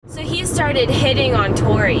he started hitting on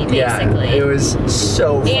Tori, basically. Yeah, it was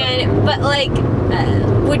so fun. But like,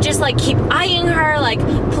 would just like keep eyeing her, like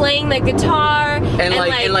playing the guitar,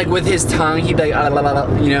 and like with his tongue, he'd be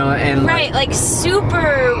like, you know, and right, like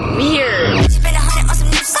super weird.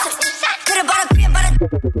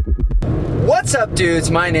 What's up, dudes?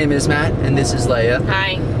 My name is Matt, and this is Leia.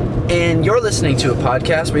 Hi. And you're listening to a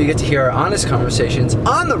podcast where you get to hear our honest conversations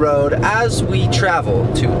on the road as we travel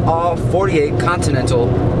to all 48 continental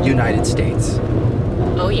United States.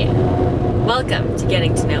 Oh yeah. Welcome to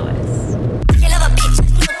Getting to Know Us.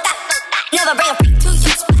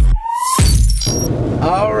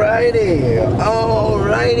 Alrighty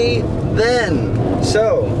then.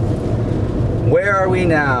 So, where are we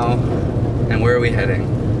now, and where are we heading?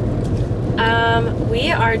 We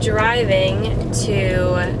are driving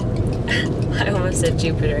to... I almost said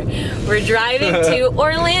Jupiter. We're driving to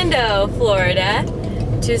Orlando, Florida,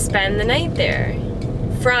 to spend the night there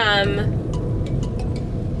from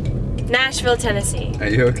Nashville, Tennessee. Are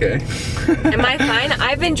you okay? Am I fine?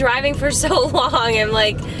 I've been driving for so long. And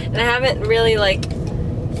I haven't really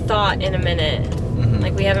thought in a minute. Mm-hmm.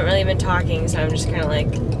 Like we haven't really been talking, so I'm just kind of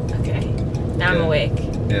okay. Now I'm awake.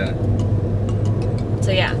 Yeah.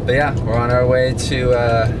 So yeah. But yeah, we're on our way to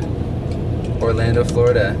Orlando,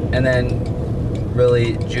 Florida, and then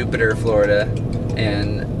really Jupiter, Florida,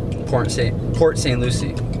 and Port St.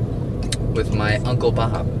 Lucie with my Uncle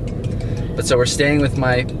Bob. But so we're staying with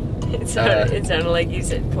my... It sounded like you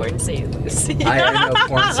said Port St. Lucie. I know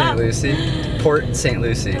Port St. Lucie. Port St.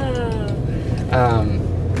 Lucie.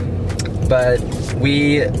 But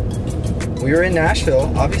we were in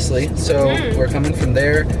Nashville, obviously, so we're coming from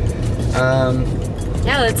there.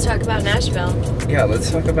 Yeah, let's talk about Nashville. Yeah, let's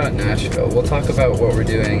talk about Nashville. We'll talk about what we're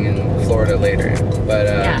doing in Florida later. But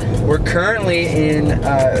we're currently in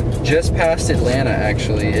just past Atlanta,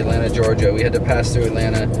 actually. Atlanta, Georgia. We had to pass through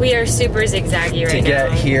Atlanta. We are super zigzaggy right now. To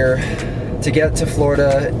get here, to get to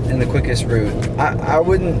Florida in the quickest route. I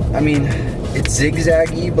mean, it's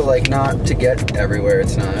zigzaggy, but not to get everywhere.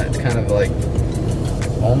 It's not. It's kind of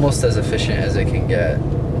almost as efficient as it can get.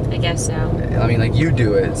 I guess so. I mean, you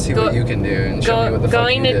do it, see what you can do, and show me what the fuck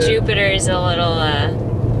going you to did. Jupiter is a little,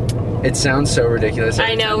 It sounds so ridiculous.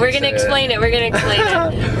 I know, we're gonna explain it. We're going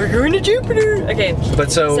to Jupiter! Okay.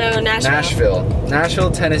 But so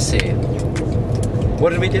Nashville, Tennessee. What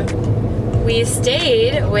did we do? We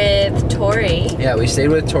stayed with Tori. Yeah, we stayed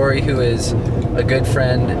with Tori, who is a good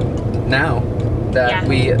friend now. That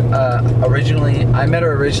we I met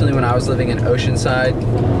her originally when I was living in Oceanside,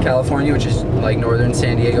 California, which is northern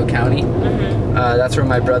San Diego County. Mm-hmm. That's where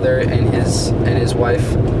my brother and his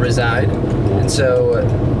wife reside, and so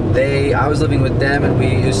I was living with them, and we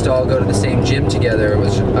used to all go to the same gym together. It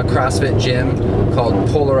was a CrossFit gym called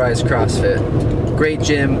Polarized CrossFit. Great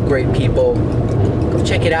gym, great people. Go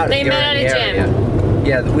check it out. They met at a gym.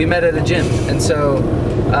 Yeah, we met at a gym, and so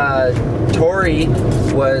Tori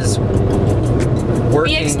was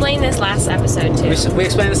working. We explained this last episode too. We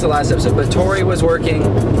explained this the last episode, but Tori was works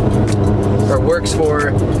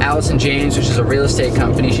for Allison James, which is a real estate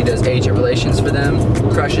company. She does agent relations for them,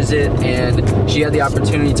 crushes it, and she had the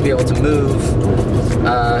opportunity to be able to move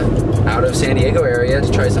out of San Diego area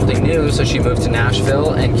to try something new, so she moved to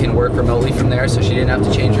Nashville and can work remotely from there, so she didn't have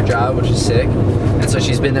to change her job, which is sick. And so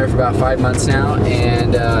she's been there for about 5 months now,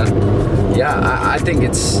 and I think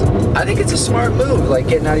it's a smart move,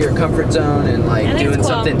 getting out of your comfort zone and doing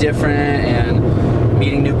something different and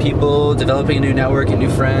meeting new people, developing a new network and new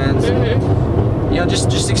friends. Mm-hmm.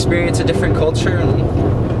 Just experience a different culture and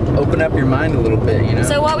open up your mind a little bit,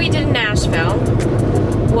 So what we did in Nashville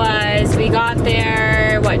was we got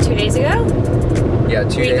there, 2 days ago? Yeah,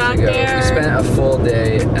 2 days ago. There. We spent a full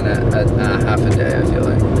day and a half a day, I feel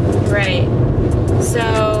like. Right.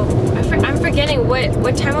 So I'm forgetting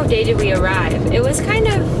what time of day did we arrive. It was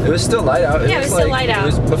It was still light out. It was still light out. It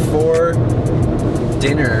was before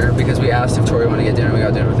dinner because we asked if Tori wanted to get dinner. We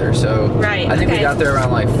got dinner with her. So I think we got there around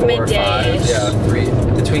 4 or 5. Yeah,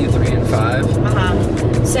 between 3 and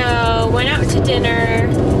 5. So went out to dinner.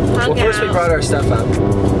 Hung out. First we brought our stuff up.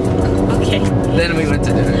 Okay. Then we went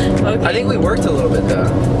to dinner. Okay. I think we worked a little bit though.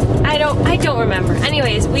 I don't remember.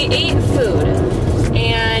 Anyways, we ate food.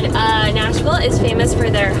 And Nashville is famous for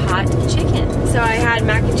their hot chicken. So I had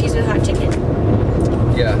mac and cheese with hot chicken.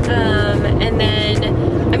 Yeah. And then,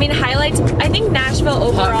 highlights, I think Nashville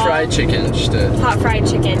overall... Hot fried chicken. Hot fried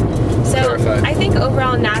chicken. So I think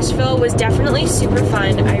overall Nashville was definitely super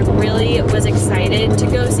fun. I really was excited to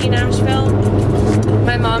go see Nashville.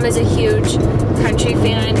 My mom is a huge country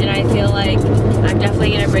fan, and I feel like I'm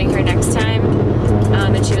definitely going to bring her next time.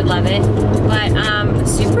 that she would love it. But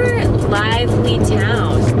super lively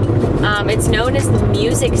town. It's known as the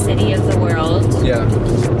music city of the world. Yeah.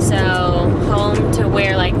 So home to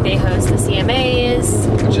where like they host the CMAs,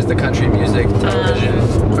 which is the Country Music Television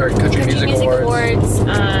or Country Music Awards.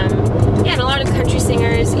 Yeah, and a lot of country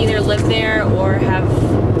singers either live there or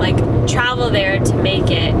have like travel there to make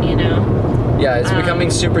it. You know. Yeah, it's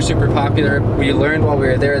becoming super, super popular. We learned while we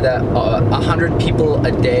were there that 100 people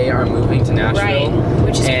a day are moving to Nashville. Right,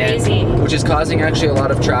 which is crazy. Which is causing actually a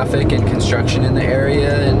lot of traffic and construction in the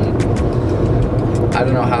area, and I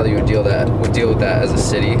don't know how you would deal with that as a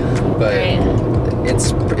city, but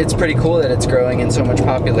it's pretty cool that it's growing in so much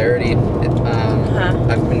popularity.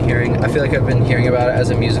 I feel like I've been hearing about it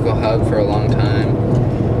as a musical hub for a long time.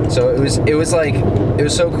 So it was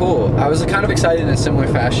so cool. I was kind of excited in a similar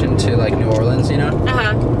fashion to like New Orleans, you know?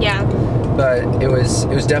 Yeah. But it was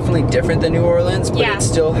definitely different than New Orleans, but it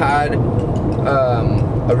still had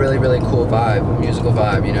a really, really cool vibe, musical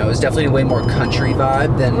vibe, you know? It was definitely a way more country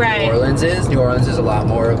vibe than New Orleans is. New Orleans is a lot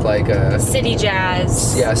more of like a city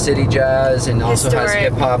jazz. Yeah, city jazz, and also has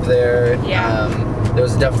hip hop there. Yeah. There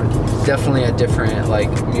was definitely a different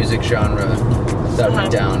like music genre that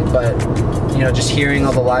went down, but you know, just hearing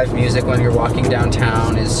all the live music when you're walking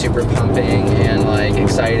downtown is super pumping and like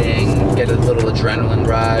exciting. Get a little adrenaline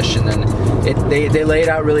rush, and then they lay it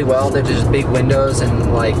out really well. There's just big windows,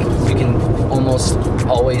 and like you can almost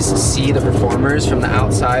always see the performers from the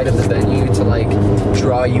outside of the venue to like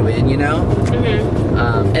draw you in, you know.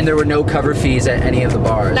 And there were no cover fees at any of the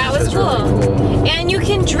bars. That was cool. Really cool. And you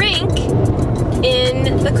can drink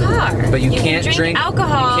in the car. But you can't drink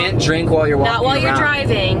alcohol. You can't drink while you're walking around. Not while you're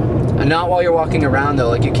driving. Not while you're walking around though,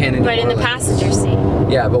 like you can in New Orleans. But in the passenger seat.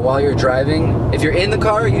 Yeah, but while you're driving, if you're in the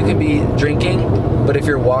car, you can be drinking. But if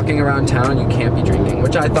you're walking around town, you can't be drinking,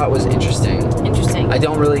 which I thought was interesting. Interesting. I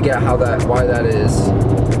don't really get why that is.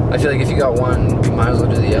 I feel like if you got one, you might as well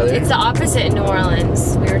do the other. It's the opposite in New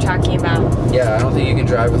Orleans, we were talking about. Yeah, I don't think you can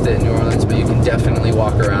drive with it in New Orleans, but you can definitely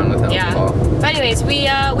walk around with alcohol. Yeah. But anyways, we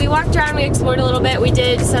walked around, we explored a little bit. We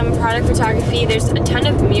did some product photography. There's a ton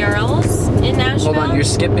of murals in Nashville. Hold on, you're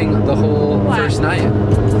skipping the whole first night.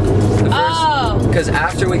 Because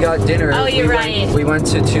after we got dinner, we went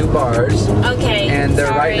to 2 bars. Okay. And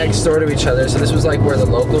they're right next door to each other, so this was like where the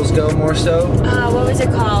locals go more so. What was it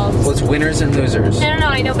called? Well, it's Winners and Losers. No,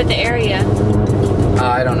 I know, but the area.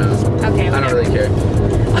 I don't know. Okay. I don't really care.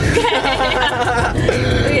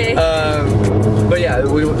 Okay. But yeah,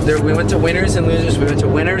 we went to Winners and Losers. We went to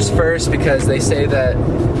Winners first because they say that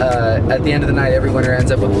at the end of the night, every winner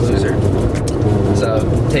ends up with a loser. So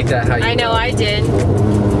take that how you will. I know, I did.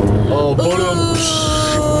 Oh, but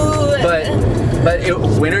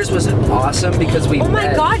Winners was awesome because we met. Oh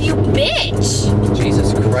my god, you bitch!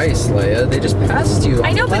 Jesus Christ, Leia, they just passed you.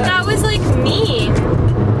 I know, but that was like mean.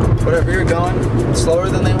 Whatever, you're going slower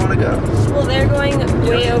than they want to go. Well, they're going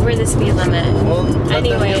way over the speed limit. Well, let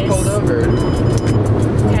them get pulled over.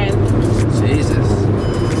 Okay. Jesus.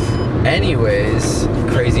 Anyways,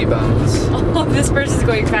 crazy bums. Oh, this person's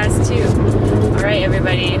going fast too. All right,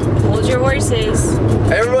 everybody, hold your horses.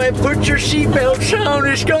 Everybody, put your seatbelts on.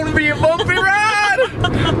 It's going to be a bumpy ride.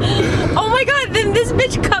 Oh my god, then this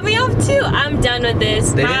bitch cut me off too. I'm done with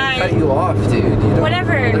this. They didn't cut you off, dude.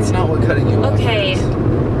 Whatever. That's not what cutting you off is.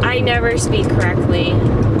 I never speak correctly.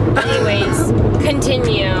 Anyways,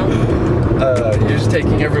 continue. You're just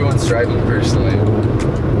taking everyone's driving personally.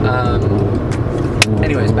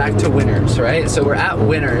 Anyways, back to Winners, right? So we're at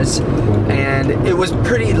Winners, and it was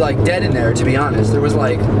pretty like dead in there, to be honest. There was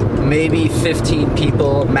like maybe 15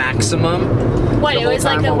 people maximum. What? It was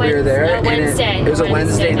like a Wednesday. It was a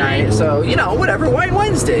Wednesday night, so you know, whatever. Why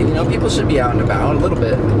Wednesday? You know, people should be out and about a little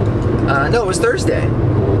bit. No, it was Thursday.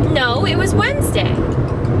 No, it was Wednesday.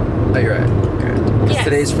 Oh, you're right. Yes.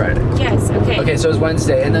 Today's Friday. Yes, okay. Okay, so it was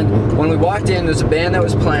Wednesday, and then when we walked in, there was a band that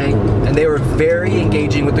was playing, and they were very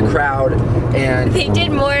engaging with the crowd, and they did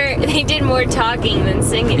more talking than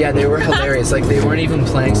singing. Yeah, they were hilarious. Like, they weren't even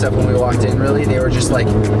playing stuff when we walked in, really. They were just, like,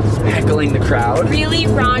 heckling the crowd. Really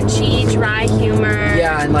raunchy, dry humor.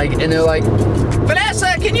 Yeah, and they're like,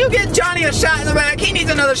 Vanessa, can you get Johnny a shot in the back? He needs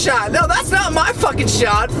another shot. No, that's not my fucking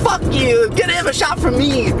shot. Fuck you. Get him a shot from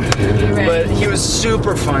me. Right. But he was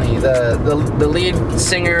super funny. The lead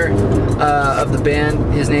singer of the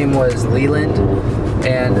band, his name was Leland,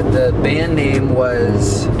 and the band name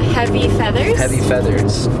was Heavy Feathers. Heavy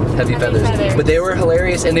Feathers. But they were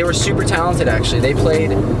hilarious, and they were super talented. Actually, they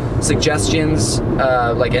played suggestions,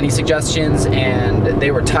 like any suggestions, and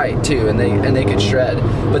they were tight too, and they could shred.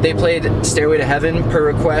 But they played Stairway to Heaven per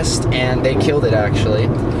request, and they killed it actually.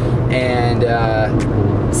 And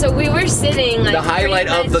So we were sitting like the highlight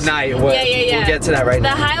of the night. We'll get to that right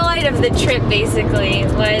now. The highlight of the trip basically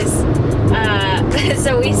was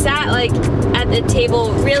so we sat like at the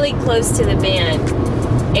table really close to the band,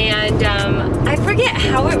 and I forget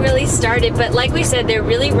how it really started, but like we said, they're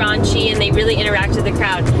really raunchy and they really interact with the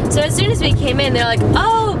crowd. So as soon as we came in, they're like,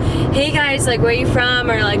 "Oh, hey guys, like where are you from?"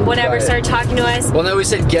 or like whatever, started talking to us. Well, no, we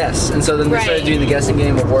said guess, and so then they started doing the guessing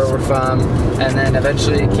game of where we're from, and then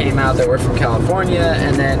eventually it came out that we're from California,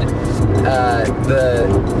 and then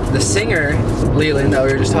the singer Leland that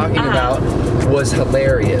we were just talking about was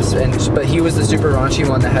hilarious, but he was the super raunchy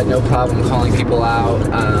one that had no problem calling people out.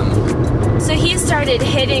 So he started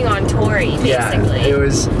hitting on Tori, basically. Yeah, it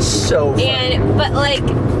was so fun. But like,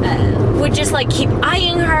 would just like keep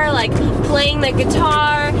eyeing her, like playing the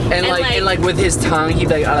guitar, and like with his tongue, he'd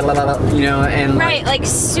like, you know, and like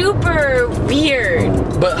super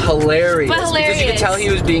weird, but hilarious. Because you could tell he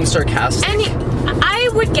was being sarcastic. And I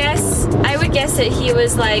would guess that he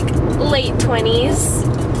was like late 20s.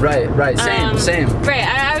 Right, same. Right,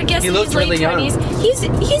 I would guess he he's really late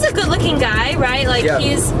 20s. He's a good-looking guy, right? Like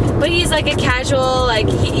he's like a casual, like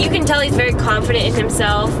you can tell he's very confident in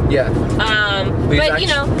himself. Yeah. But you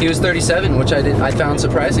know, he was 37, which I found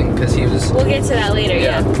surprising because he was. We'll get to that later.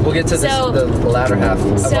 Yeah. We'll get to the latter half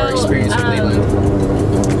of our experience with Leland.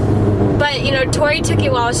 But you know, Tori took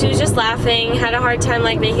it well. She was just laughing, had a hard time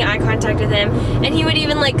like making eye contact with him, and he would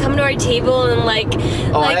even like come to our table and like.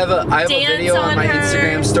 Oh, I have a video on my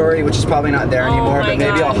Instagram story, which is probably not there anymore, but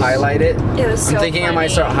maybe I'll highlight it. It was so I'm thinking funny. I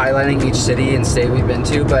might start highlighting each city and state we've been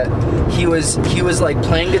to, but he was like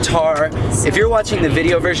playing guitar. If you're watching the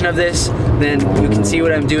video version of this, then you can see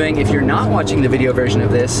what I'm doing. If you're not watching the video version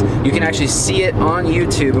of this, you can actually see it on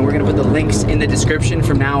YouTube, and we're gonna put the links in the description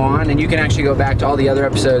from now on, and you can actually go back to all the other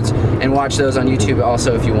episodes and watch those on YouTube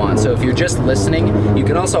also if you want. So if you're just listening, you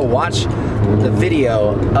can also watch the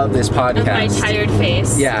video of this podcast. Of my tired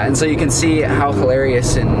face. Yeah, and so you can see how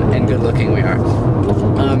hilarious and good looking we are.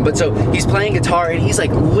 But so he's playing guitar and he's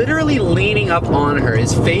like literally leaning up on her.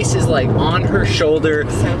 His face is like on her shoulder,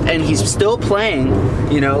 and he's still playing,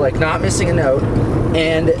 you know, like not missing a note.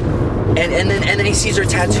 And then he sees her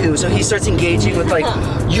tattoo, so he starts engaging with like,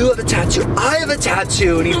 "You have a tattoo, I have a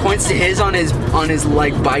tattoo," and he points to his on his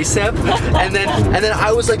like bicep, and then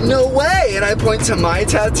I was like, "No way!" and I point to my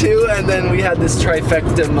tattoo, and then we had this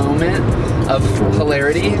trifecta moment of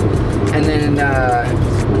hilarity, and then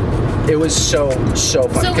it was so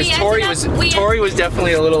fun because Tori was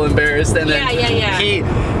definitely a little embarrassed, and then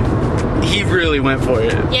he really went for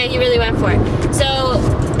it. Yeah, he really went for it. So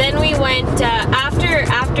then we went after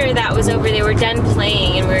that was over. They were done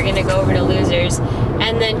playing, and we were gonna go over to Losers.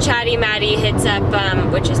 And then Chatty Matty hits up,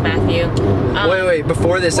 which is Matthew. Wait,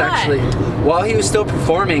 before this actually, while he was still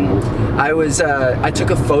performing, I took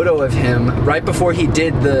a photo of him right before he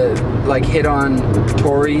did the like hit on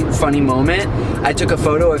Tori funny moment. I took a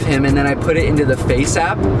photo of him and then I put it into the Face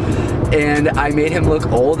app, and I made him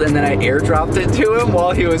look old, and then I airdropped it to him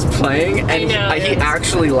while he was playing, and he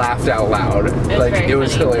actually laughed out loud. It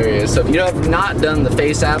was hilarious. So if you have not done the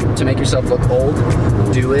Face app to make yourself look old,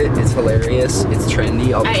 do it. It's hilarious. It's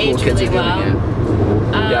trendy. All the cool kids are doing it.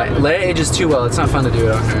 Yeah, Leia ages too well. It's not fun to do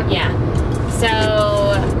it on her. Yeah.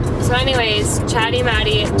 So anyways, Chatty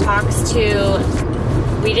Matty talks to.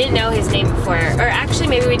 We didn't know his name before, or actually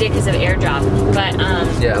maybe we did because of airdrop. But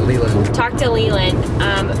Leland. Talked to Leland.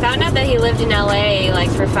 Found out that he lived in LA like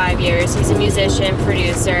for 5 years. He's a musician,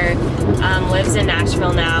 producer. Lives in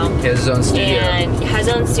Nashville now. He has his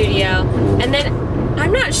own studio. And then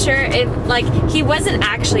I'm not sure if like he wasn't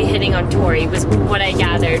actually hitting on Tori. Was what I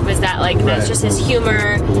gathered was that like that's just his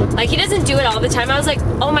humor. Like he doesn't do it all the time. I was like,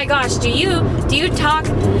 oh my gosh, do you talk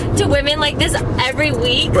to women like this every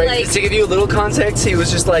week? Right. Like, to give you a little context, he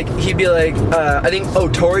was just like he'd be like, I think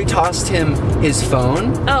Tori tossed him his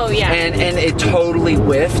phone. Oh yeah. And it totally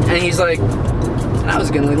whiffed, and he's like, I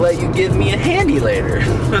was gonna let you give me a handy later.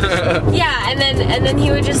 Yeah, and then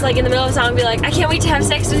he would just like in the middle of the song be like, I can't wait to have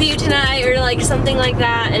sex with you tonight, or like something like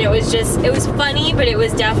that, and it was funny, but it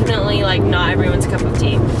was definitely like not everyone's cup of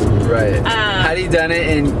tea. Right. Had he done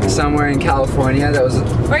it somewhere in California, that was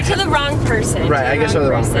or to the wrong person. Right, I guess for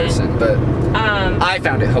the wrong person, but I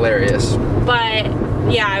found it hilarious. But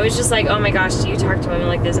yeah, I was just like, oh my gosh, do you talk to women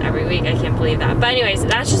like this every week? I can't believe that. But anyways,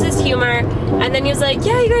 that's just his humor. And then he was like,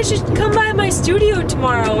 yeah, you guys should come by my studio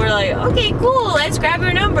tomorrow. We're like, okay, cool, let's grab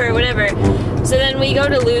your number, whatever. So then we go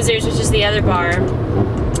to Losers, which is the other bar,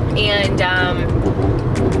 and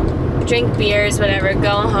drink beers, whatever, go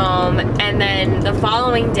home. And then the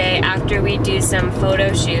following day, after we do some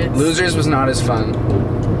photo shoots. Losers was not as fun.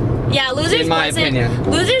 Yeah, Losers In my wasn't. opinion.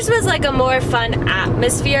 Losers was like a more fun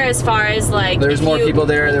atmosphere as far as like. There's more people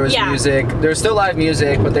there. There was Yeah. music. There was still live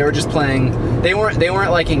music, but they were just playing. They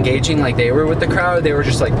weren't like engaging like they were with the crowd. They were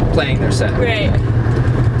just like playing their set. Right.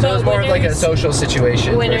 So it was more of like a social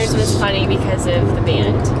situation. Winners versus- was funny because of the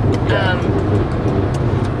band. Yeah.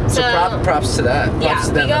 So props to that. Props Yeah,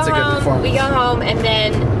 to them. we go That's a good home. performance. We go home, and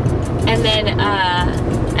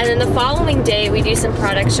then the following day we do some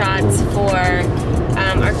product shots for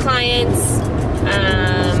our clients.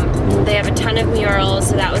 They have a ton of murals,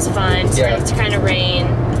 so that was fun. Yeah. To kind of rain.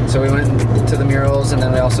 So we went to the murals, and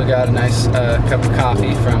then we also got a nice cup of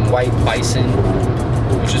coffee from White Bison,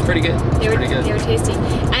 which is pretty good. They were tasty.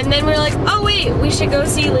 And then we were like, oh wait, we should go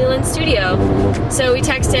see Leland's studio. So we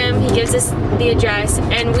text him, he gives us the address,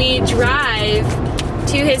 and we drive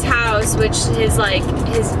to his house, which is like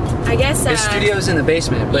his His studio's in the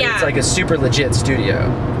basement, but yeah. it's like a super legit studio.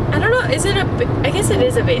 I don't know, is it I guess it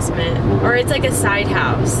is a basement. Or it's like a side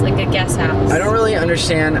house, like a guest house. I don't really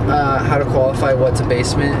understand how to qualify what's a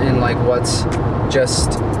basement and like what's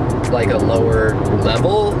just like a lower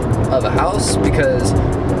level of a house, because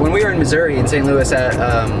when we were in Missouri in St. Louis at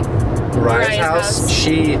Mariah's house,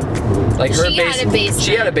 she like her She had a basement.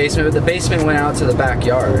 She had a basement, but the basement went out to the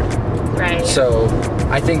backyard. Right. So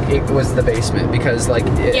I think it was the basement, because like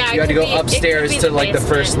Yeah, you had to go it could upstairs be to the like the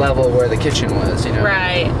first basement. level where the kitchen was, you know.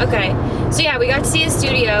 Right, okay. So yeah, we got to see his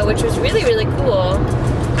studio, which was really, really cool.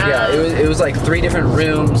 Yeah, it was like 3 different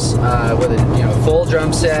rooms with a full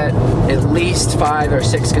drum set, at least 5 or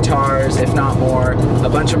 6 guitars, if not more, a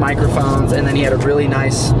bunch of microphones, and then he had a really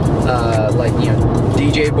nice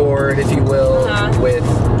DJ board, if you will, with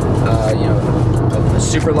a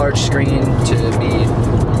super large screen to be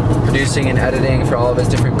producing and editing for all of his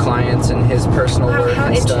different clients and his personal work how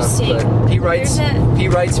and stuff. interesting. But he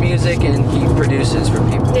writes music and he produces for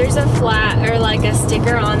people. There's a flat or like a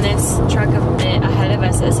sticker on this truck ahead of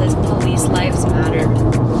us that says "Police Lives Matter."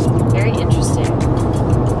 Very interesting.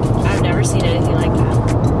 I've never seen anything like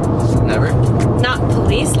that. Never? Not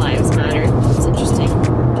 "Police Lives Matter." It's interesting.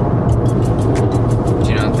 Do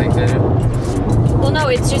you not think that? Well, no,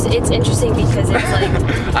 it's interesting because it's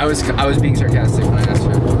like. I was being sarcastic when I asked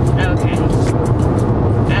you. Okay.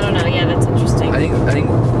 I don't know. Yeah, that's interesting. I think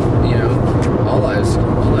all lives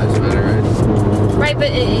matter, right? Right,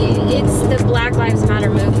 but it's the Black Lives Matter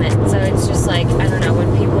movement, so it's just like, I don't know,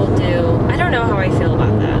 when people do, I don't know how I feel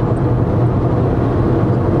about that.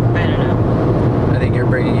 I don't know. I think you're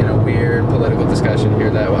bringing in a weird political discussion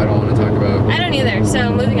here that I don't want to talk about. I don't either,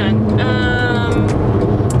 so moving on.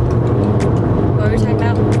 What were we talking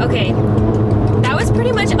about? Okay. That was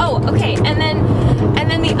pretty much, okay, and then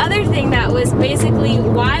the other thing that was basically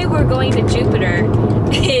why we're going to Jupiter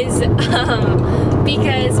is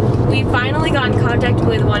because we finally got in contact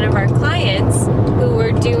with one of our clients who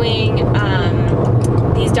we're doing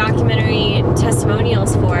these documentary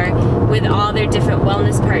testimonials for with all their different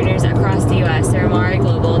wellness partners across the U.S. They're Amare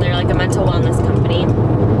Global. They're like a mental wellness company.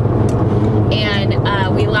 And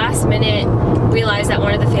we last minute realized that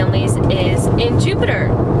one of the families is in Jupiter.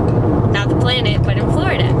 Not the planet, but in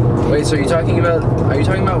Florida. Wait, so are you talking about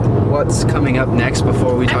what's coming up next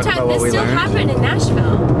before we talk about what we this still learned? happened in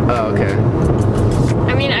Nashville. Oh, okay.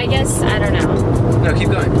 I mean, I guess, I don't know. No, keep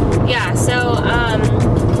going. Yeah, so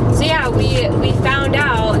yeah, we found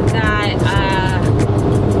out that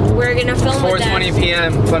we're gonna film with them. 4:20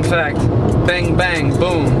 p.m. Fun fact. Bang, bang,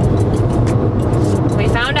 boom. We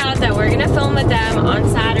found out that we're gonna film with them on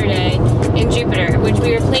Saturday in Jupiter, which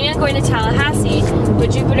we were planning on going to Tallahassee, but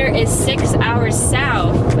Jupiter is 6 hours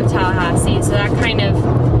south of Tallahassee, so that kind of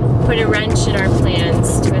put a wrench in our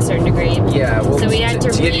plans to a certain degree. Yeah, well, so we had to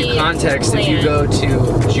give you context, if you re-plan. go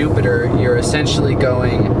to Jupiter, you're essentially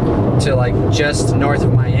going to like just north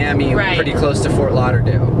of Miami, Right. pretty close to Fort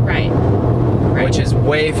Lauderdale, Right. which is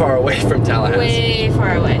way far away from Tallahassee. Way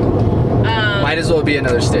far away. Might as well be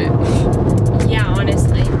another state. Yeah,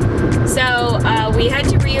 honestly. So we had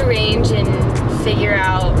to rearrange and figure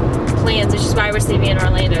out plans, which is why we're sleeping in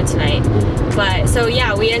Orlando tonight. But so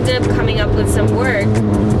yeah, we ended up coming up with some work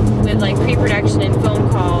with like pre-production and phone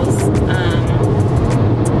calls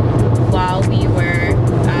while we were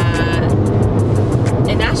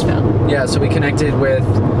in Nashville. Yeah, so we connected with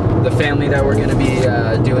the family that we're going to be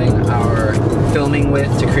doing our filming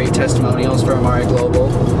with to create testimonials for Amare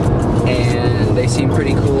Global. And they seem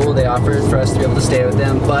pretty cool. They offered for us to be able to stay with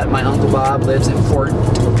them, but my Uncle Bob lives in Port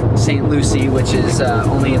St. Lucie, which is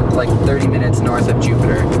only like 30 minutes north of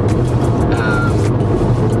Jupiter.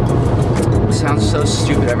 sounds so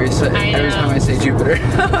stupid every time I say Jupiter.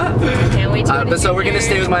 Can't wait to But so we're gonna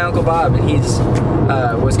stay with my Uncle Bob, and he's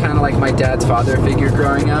was kind of like my dad's father figure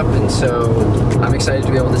growing up, and so I'm excited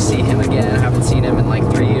to be able to see him again. I haven't seen him in like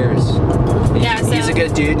 3 years. He's a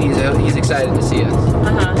good dude, and he's excited to see us.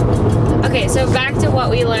 Okay, so back to what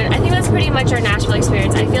we learned. I think that's pretty much our Nashville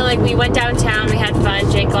experience. I feel like we went downtown, we had fun,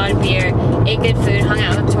 drank a lot of beer, ate good food, hung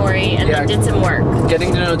out with Tori, and then did some work.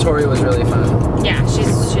 Getting to know Tori was really fun. Yeah, she's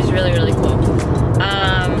really, really cool.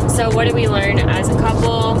 So what did we learn as a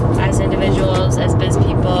couple, as individuals, as biz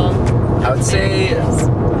people? I would say,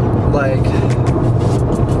 like,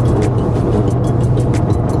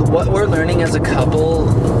 what we're learning as a couple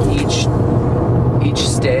each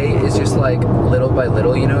stay is just like little by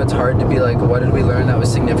little. You know, it's hard to be like, what did we learn that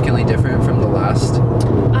was significantly different from the last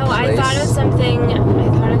place? I thought of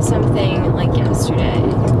something like yesterday.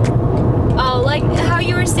 Oh, like how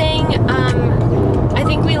you were saying, I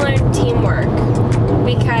think we learned teamwork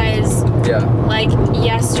because like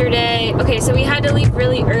yesterday, okay, so we had to leave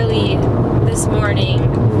really early this morning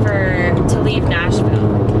to leave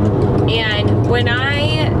Nashville. And when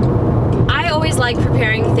I always like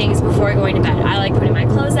preparing things before going to bed. I like putting my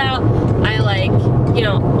clothes out. I like,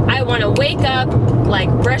 I want to wake up, like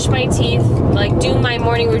brush my teeth, like do my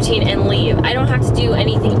morning routine and leave. I don't have to do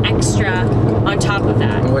anything extra on top of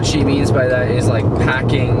that. And what she means by that is like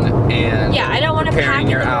packing and I don't want to pack in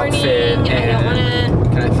your the morning. outfit. And I don't want to.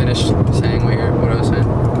 Can I finish saying what I was saying?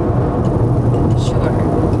 Sure.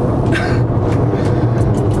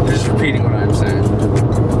 Just repeating what I'm saying.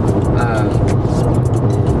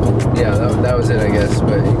 That was it, I guess,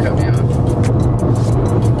 but you cut me off.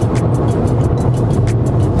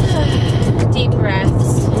 Deep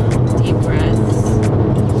breaths.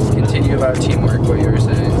 Continue about teamwork, what you were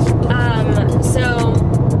saying. So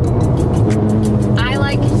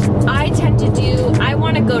I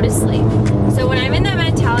want to go to sleep. So when I'm in that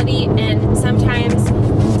mentality, and sometimes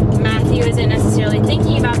Matthew isn't necessarily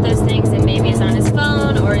thinking about those things and maybe is on his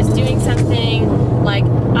phone or is doing something, like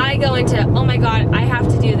I go into, oh my god, I have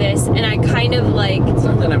to do this, and I kind of like... It's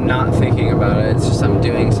not that I'm not thinking about it, it's just I'm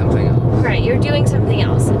doing something else. Right, you're doing something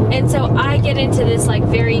else. And so I get into this like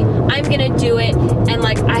I'm gonna do it, and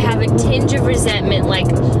like I have a tinge of resentment, like,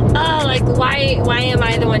 oh, like why am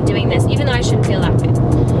I the one doing this? Even though I shouldn't feel that way.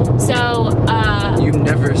 So, you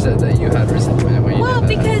never said that you had resentment when you did that.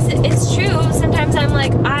 Because it's true. Sometimes I'm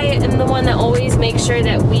like, I am the one that always makes sure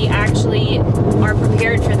that we actually are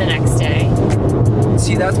prepared for the next day.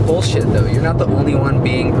 See, that's bullshit, though. You're not the only one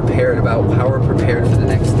being prepared about how we're prepared for the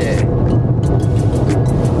next day.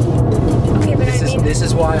 Okay, but This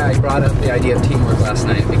is why I brought up the idea of teamwork last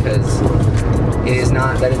night, because it is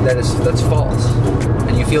not, that's false.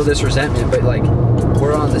 And you feel this resentment, but like,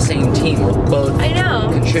 we're on the same team. We're both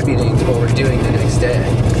contributing to what we're doing the next day.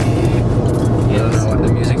 I don't know what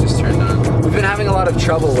the music just turned on. We've been having a lot of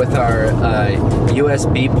trouble with our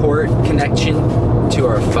USB port connection to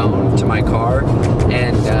our phone, to my car,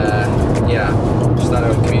 and just thought I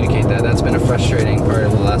would communicate that. That's been a frustrating part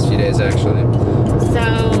of the last few days, actually.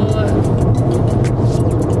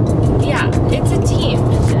 It's a team.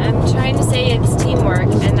 I'm trying to say it's teamwork,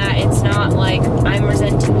 and that it's not like I'm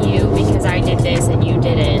resenting you because I did this and you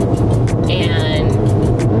didn't,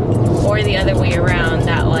 or the other way around,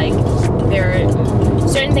 that like there are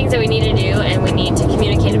certain things that we need to do and we need to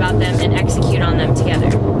communicate about them and execute on them together.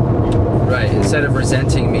 Right, instead of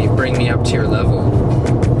resenting me, bring me up to your level,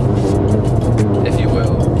 if you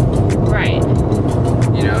will. Right.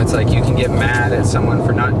 It's like you can get mad at someone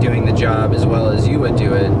for not doing the job as well as you would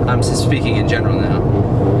do it. I'm just speaking in general now.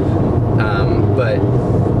 But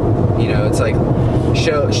it's like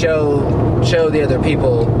show the other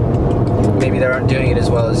people maybe they aren't doing it as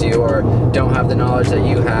well as you, or don't have the knowledge that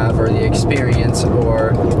you have, or the experience,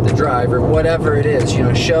 or the drive, or whatever it is.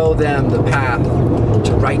 Show them the path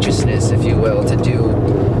to righteousness, if you will, to do.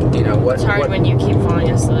 It's hard when you keep falling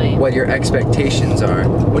asleep. What your expectations are.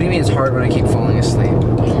 What do you mean it's hard when I keep falling asleep?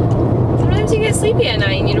 Sometimes you get sleepy at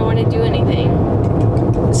night and you don't want to do anything.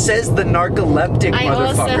 Says the narcoleptic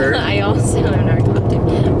motherfucker. I also am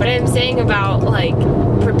narcoleptic. But I'm saying about, like,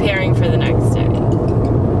 preparing for the next day.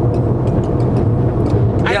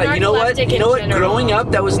 Yeah, you know what? Growing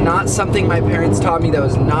up, that was not something my parents taught me. That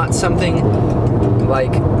was not something,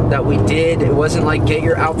 like, that we did. It wasn't like, get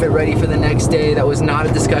your outfit ready for the next day. That was not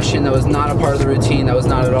a discussion. That was not a part of the routine. That was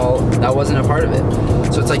not at all. That wasn't a part of it.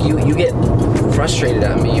 So it's like you get frustrated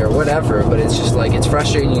at me or whatever, but it's just like, it's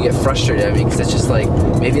frustrating. You get frustrated at me because it's just like,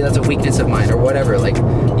 maybe that's a weakness of mine or whatever. Like,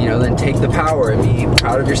 then take the power and be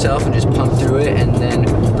proud of yourself and just pump through it, and then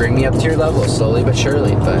bring me up to your level slowly but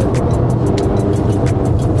surely. But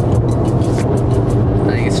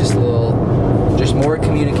I think it's just a little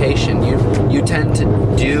tend to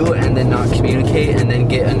do and then not communicate and then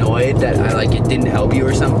get annoyed that it didn't help you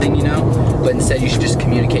or something, you know? But instead you should just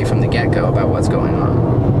communicate from the get-go about what's going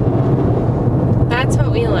on. That's what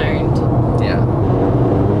we learned. Yeah.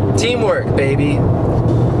 Teamwork, baby.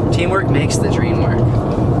 Teamwork makes the dream work.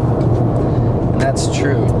 And that's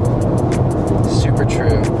true. Super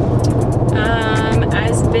true.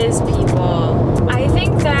 As biz people, I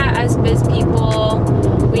think that as biz people,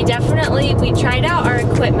 we tried out our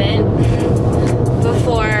equipment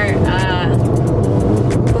before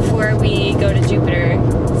we go to Jupiter.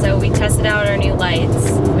 So we tested out our new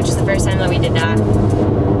lights, which is the first time that we did that,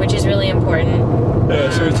 which is really important. Yeah,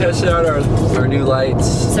 so we tested out our new lights.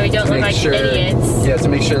 So we don't look like idiots. Yeah, to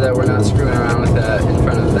make sure that we're not screwing around with that in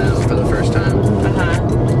front of them for the first time.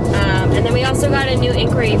 And then we also got a new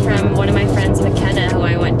inquiry from one of my friends, McKenna, who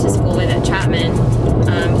I went to school with at Chapman,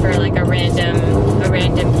 for like a random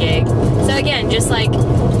gig. So again, she's like,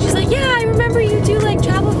 yeah, I remember you do like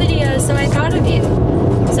travel videos, so I thought of you.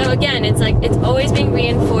 So again, it's like, it's always being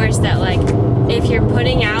reinforced that like, if you're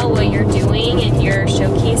putting out what you're doing and you're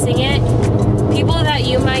showcasing it, people that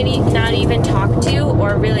you might not even talk to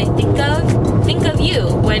or really think of you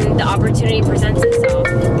when the opportunity presents itself.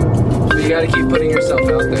 So you gotta keep putting yourself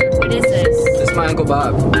out there. What is this? This is my Uncle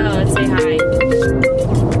Bob. Oh, let's say hi.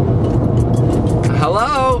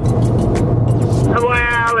 Hello?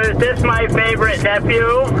 Well, is this my favorite nephew?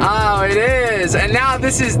 Oh, it is. And now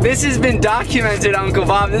this has been documented, Uncle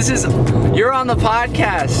Bob. You're on the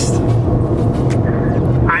podcast.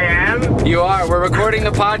 I am? You are. We're recording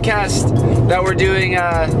the podcast that we're doing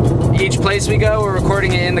each place we go. We're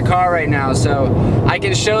recording it in the car right now, so I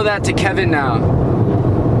can show that to Kevin now.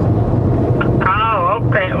 Oh,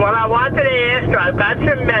 okay. Well, I wanted to ask you, I got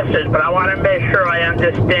your message, but I want to make sure I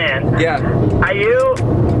understand. Yeah. Are you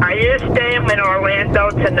staying in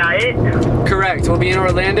Orlando tonight? Correct. We'll be in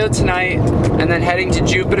Orlando tonight and then heading to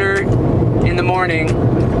Jupiter in the morning.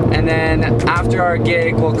 And then after our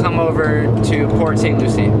gig, we'll come over to Port St.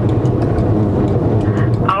 Lucie.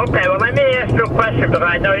 Okay, well, let me ask you a question, because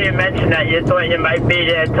I know you mentioned that you thought you might be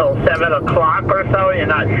there till 7 o'clock or so. You're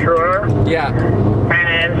not sure? Yeah.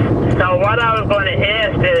 And so what I was going to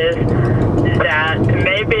ask is that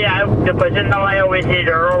maybe because you know I always eat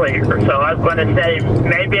earlier, so I was going to say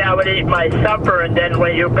maybe I would eat my supper, and then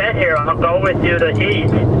when you get here, I'll go with you to eat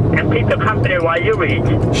and keep the company while you eat.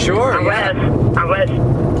 Sure,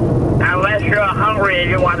 Unless you're hungry and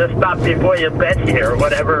you want to stop before you get here,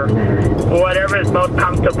 whatever is most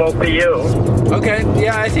comfortable for you. Okay,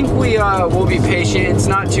 yeah, I think we will be patient. It's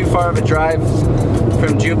not too far of a drive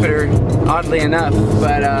from Jupiter, oddly enough,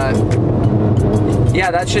 but yeah,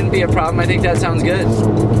 that shouldn't be a problem. I think that sounds good.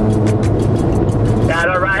 That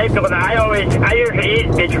all right? Because I usually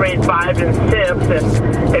eat between 5 and 6,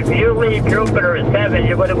 and if you leave Jupiter at 7,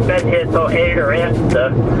 you would have been here till 8 or after.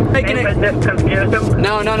 Does this confuse them?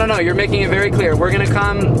 No. You're making it very clear. We're gonna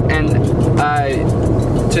come and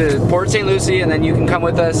to Port St. Lucie, and then you can come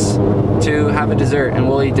with us to have a dessert, and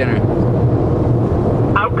we'll eat dinner.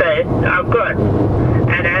 Okay, good.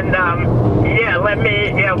 And then,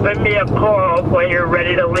 give me a call when you're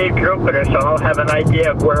ready to leave Jupiter, so I'll have an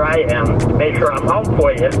idea of where I am. Make sure I'm home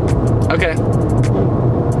for you. Okay.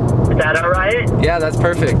 Is that all right? Yeah, that's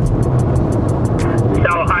perfect. So,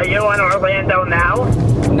 are you in Orlando now?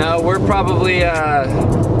 No, we're probably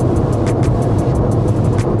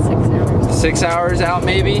 6 hours out,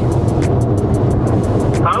 maybe.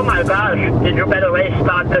 Oh my gosh, did you better race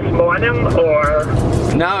start this morning, or?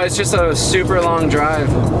 No, it's just a super long drive.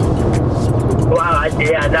 Well,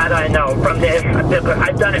 yeah, that I know. From there,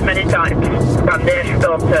 I've done it many times. From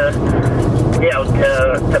Nashville to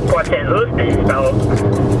Port St. Lucie. So,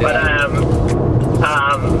 but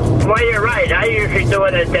well, you're right. I usually do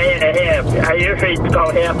it a day and a half. I usually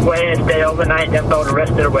go halfway and stay overnight, and then go the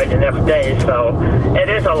rest of the way the next day. So, it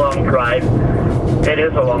is a long drive. It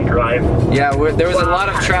is a long drive. Yeah, there was a lot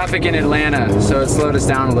of traffic in Atlanta, so it slowed us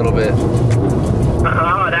down a little bit.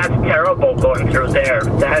 Oh, that's terrible going through there.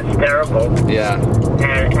 That's terrible. Yeah.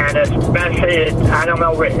 And especially, I don't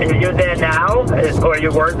know, are you there now, or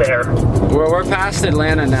you were there? We're past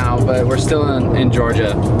Atlanta now, but we're still in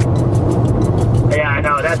Georgia. Yeah, I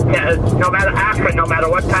know. That's no matter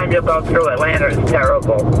what time you go through Atlanta, it's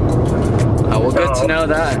terrible. Oh, well, good to know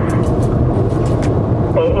that.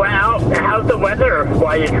 Well, how's the weather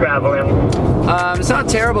while you're traveling? It's not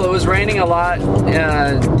terrible. It was raining a lot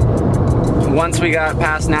once we got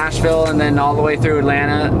past Nashville and then all the way through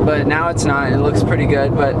Atlanta, but now it's not. It looks pretty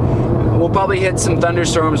good, but we'll probably hit some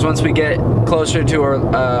thunderstorms once we get closer to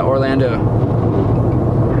Orlando.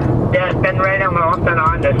 Yeah, been raining off and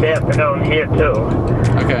on this afternoon here too.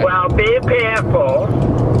 Okay. Well, be careful.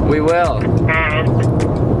 We will. And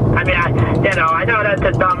I mean, I know that's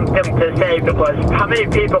a dumb thing to say because how many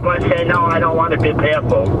people are going to say, no, I don't want to be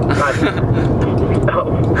careful. But,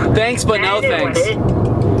 so, Thanks, but no anyway, thanks.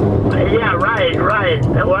 Yeah, right.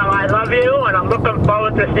 Well, I love you, and I'm looking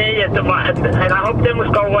forward to seeing you tomorrow. And I hope things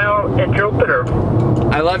go well in Jupiter.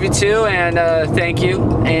 I love you too, and thank you.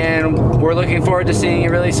 And we're looking forward to seeing you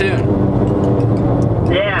really soon.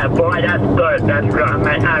 Yeah, boy, that's good. That's good.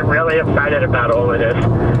 I'm really excited about all of this.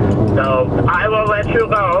 So I will let you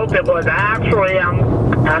go because actually I'm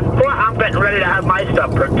getting ready to have my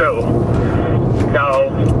supper too. So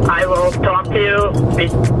I will talk to you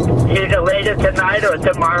either later tonight or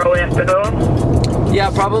tomorrow afternoon. Yeah,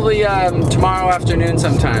 probably tomorrow afternoon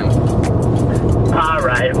sometime. All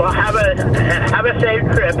right. Well, have a safe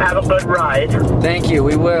trip. Have a good ride. Thank you.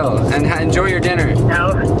 We will, and enjoy your dinner.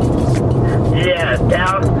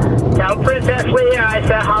 Tell Princess Leia I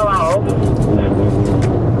said hello.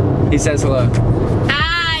 He says hello.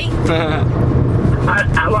 Hi.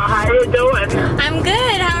 Well, how are you doing? I'm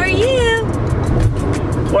good. How are you?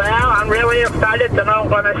 Well, I'm really excited to know I'm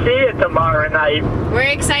going to see you tomorrow night. We're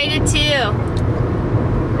excited too.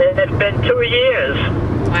 It's been 2 years.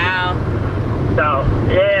 Wow.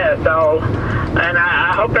 And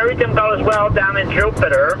I hope everything goes well down in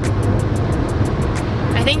Jupiter.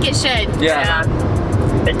 I think it should. Yeah.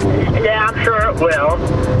 Yeah, I'm sure it will.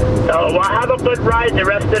 So we'll have a good ride the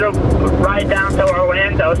rest of the ride down to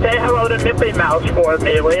Orlando. Say hello to Mickey Mouse for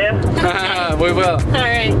me, will you? We will. All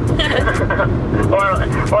right.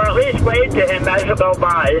 or at least wave to him as you go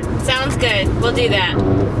by. Sounds good. We'll do that.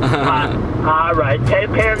 All right.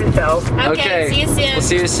 Take care of yourself. Okay. See you soon. We'll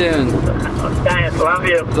see you soon. Thanks. Love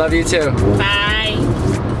you. Love you too. Bye.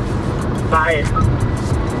 Bye.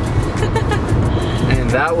 And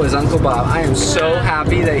that was Uncle Bob. I am so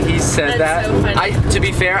happy that he said That's that. so funny. To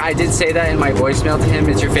be fair, I did say that in my voicemail to him.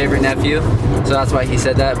 It's your favorite nephew, so that's why he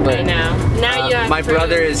said that. But I know. Now you have my proof.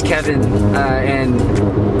 brother is Kevin,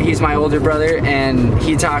 and he's my older brother, and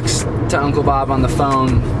he talks to Uncle Bob on the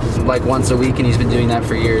phone like once a week, and he's been doing that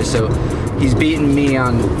for years. So he's beaten me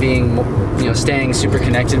on being, staying super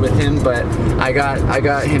connected with him. But I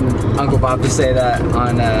got him, Uncle Bob, to say that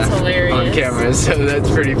on camera. So that's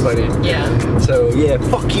pretty funny. Yeah. So yeah,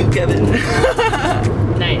 fuck you, Kevin.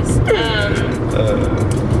 Nice.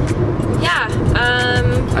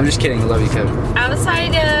 I'm just kidding. I love you, Kevin.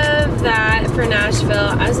 Outside of that, for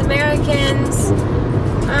Nashville, as Americans,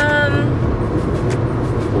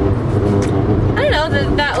 I don't know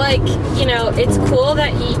that it's cool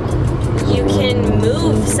that you can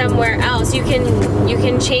move somewhere else. You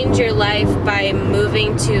can change your life by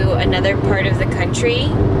moving to another part of the country.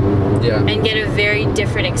 Yeah. And get a very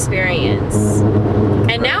different experience.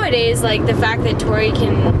 And nowadays, like the fact that Tori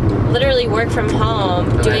can literally work from home,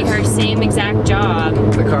 doing her same exact job.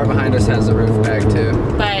 The car behind us has a roof bag too.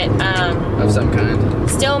 But of some kind.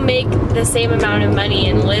 Still make the same amount of money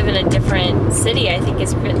and live in a different city. I think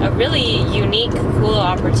is a really unique, cool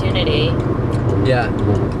opportunity. Yeah.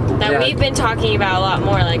 That we've been talking about a lot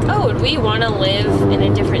more. Like, would we want to live in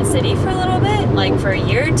a different city for a little bit, like for a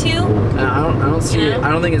year or two? I don't see it.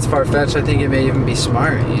 I don't think it's far-fetched. I think it may even be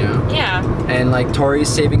smart, Yeah. And like Tori's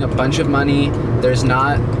saving a bunch of money. There's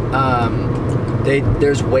not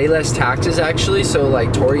there's way less taxes actually, so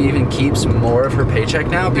like Tori even keeps more of her paycheck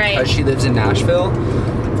now because she lives in Nashville.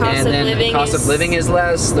 Cost of living is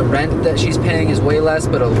less. The rent that she's paying is way less,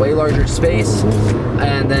 but a way larger space.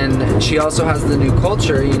 And then she also has the new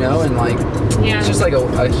culture, and like it's just like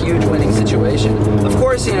a huge winning situation. Of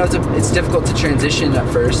course, it's difficult to transition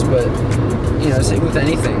at first, but same with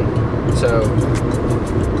anything. So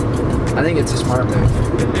I think it's a smart move.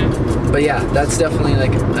 Mm-hmm. But yeah, that's definitely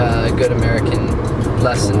like a good American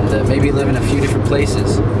lesson, to maybe live in a few different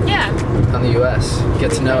places. Yeah. On the U.S.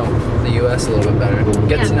 Get to know the U.S. a little bit better.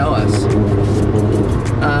 Get to know us.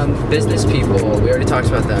 Business people. We already talked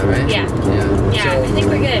about that, right? Yeah. Yeah. Yeah. So, I think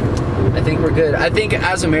we're good. I think we're good. I think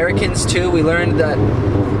as Americans too, we learned that,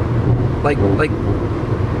 like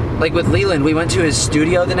with Leland, we went to his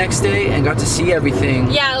studio the next day and got to see everything.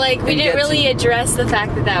 Yeah, like we didn't really address the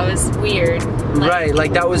fact that was weird. Right,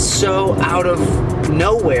 like that was so out of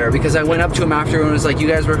nowhere because I went up to him after and was like, you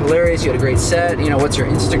guys were hilarious, you had a great set, what's your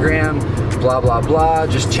Instagram, blah blah blah,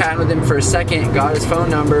 just chatting with him for a second, got his phone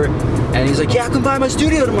number, and he's like, yeah, come by my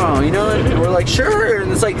studio tomorrow, and we're like, sure, and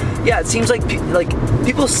it's like, yeah, it seems like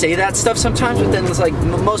people say that stuff sometimes, but then it's like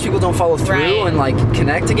most people don't follow through and like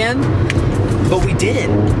connect again. but we did.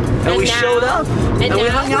 And we showed up. And we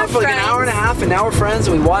hung out for like an hour and a half, and now we're friends,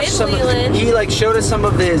 and we watched some of, he like showed us some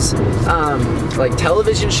of his like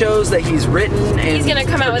television shows that he's written and he's gonna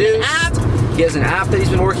come out with an app. He has an app that he's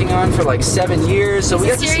been working on for like 7 years, so we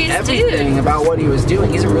got to see everything about what he was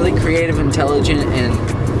doing. He's a really creative, intelligent, and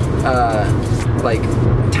like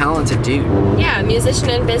talented dude. Yeah, musician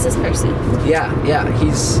and business person. Yeah,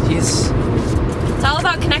 he's it's all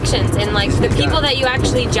about connections and like the people that you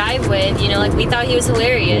actually jive with, you know, like we thought he was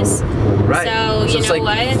hilarious. Right. So you know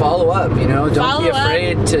like, what? Follow up, you know, don't be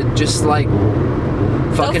afraid to just like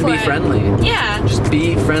fucking be friendly. Yeah. Just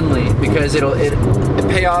be friendly, because it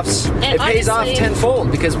pays off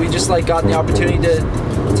tenfold, because we just like got the opportunity to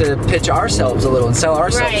pitch ourselves a little and sell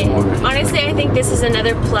ourselves more. Honestly, I think this is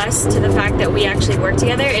another plus to the fact that we actually work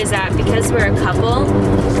together, is that because we're a couple,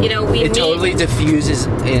 you know, it totally diffuses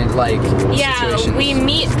in like situations. We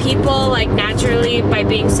meet people like naturally by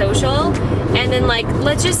being social, and then like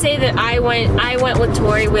let's just say that I went with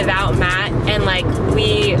Tori without Matt, and like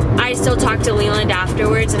I still talked to Leland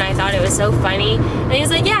afterwards, and I thought it was so funny, and he was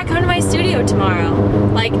like, yeah, come to my studio tomorrow.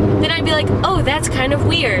 Like then I'd be like, oh, that's kind of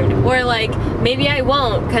weird, or like maybe I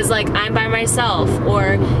won't because like I'm by myself,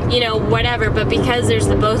 or you know, whatever. But because there's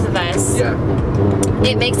the both of us,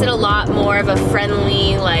 it makes it a lot more of a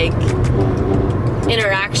friendly like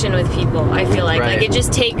interaction with people. I feel like like it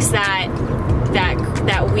just takes that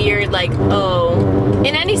weird like, oh,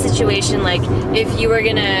 in any situation, like if you were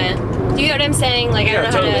gonna, do you know what I'm saying? Like I don't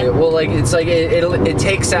know how to. Well, like it's like it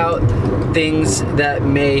takes out things that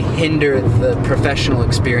may hinder the professional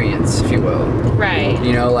experience, if you will. Right.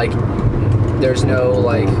 You know, like there's no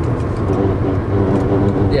like,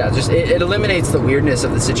 just it eliminates the weirdness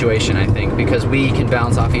of the situation, I think, because we can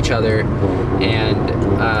bounce off each other, and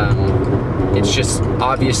it's just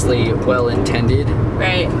obviously well intended.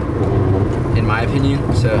 Right. In my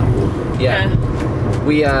opinion. So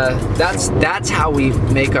we that's how we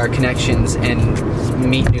make our connections and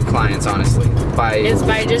meet new clients, honestly, by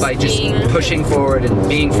just pushing forward and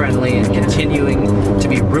being friendly and continuing to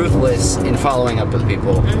be ruthless in following up with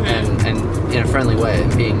people, and in a friendly way,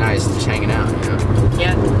 and being nice and just hanging out, you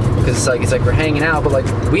know. Because it's like we're hanging out, but like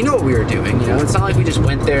we know what we were doing, you know. It's not like we just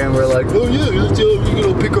went there and we're like, oh yeah,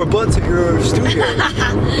 let's pick our butts at your studio.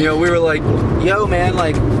 You know, we were like, yo man,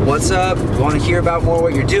 like what's up? Want to hear about more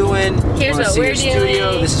what you're doing? Here's what we're doing.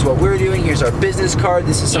 Studio. This is what we're doing. Here's our business card.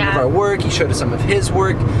 This is some of our work. He showed us some of his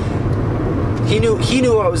work. He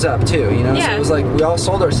knew what was up too, you know. So it was like we all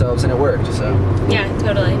sold ourselves and it worked. So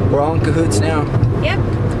totally. We're all in cahoots now. Yep.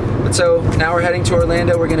 But so now we're heading to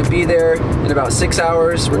Orlando. We're going to be there in about 6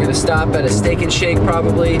 hours. We're going to stop at a Steak and Shake,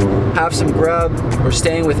 probably have some grub. We're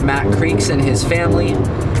staying with Matt Creeks and his family.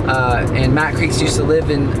 And Matt Creeks used to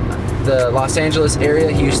live in the Los Angeles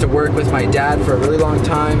area. He used to work with my dad for a really long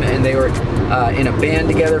time, and they were in a band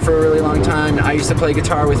together for a really long time. I used to play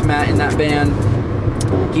guitar with Matt in that band.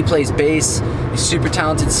 He plays bass. He's a super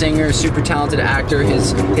talented singer, super talented actor.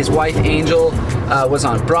 His wife Angel was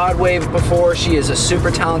on Broadway before. She is a super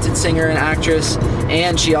talented singer and actress,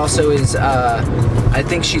 and she also is, I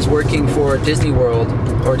think she's working for Disney World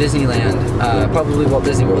or Disneyland, probably Walt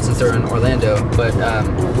Disney World since they're in Orlando. But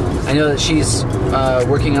I know that she's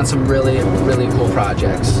working on some really, really cool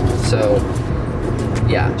projects. So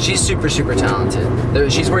yeah, she's super, super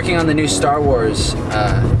talented. She's working on the new Star Wars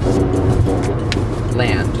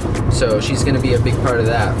land. So she's going to be a big part of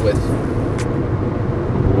that with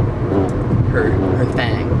her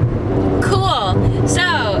thing. Cool.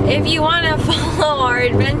 So if you want to follow our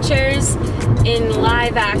adventures in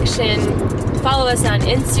live action, follow us on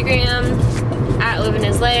Instagram at Living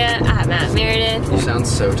as Leia, at Matt Meredith. You sound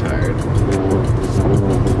so tired.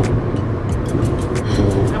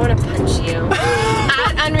 I want to punch you.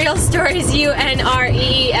 At Unreal Stories,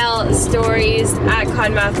 UNREEL Stories, at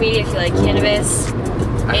Codmouth Media if you like cannabis.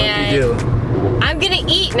 I hope you do. I'm gonna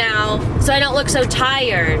eat now so I don't look so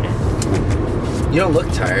tired. You don't look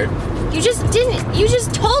tired. You just didn't. You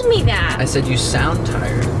just told me that. I said you sound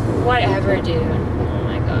tired. Whatever, dude. Oh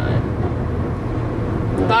my god.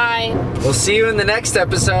 Bye. We'll see you in the next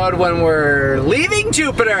episode when we're leaving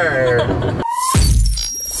Jupiter.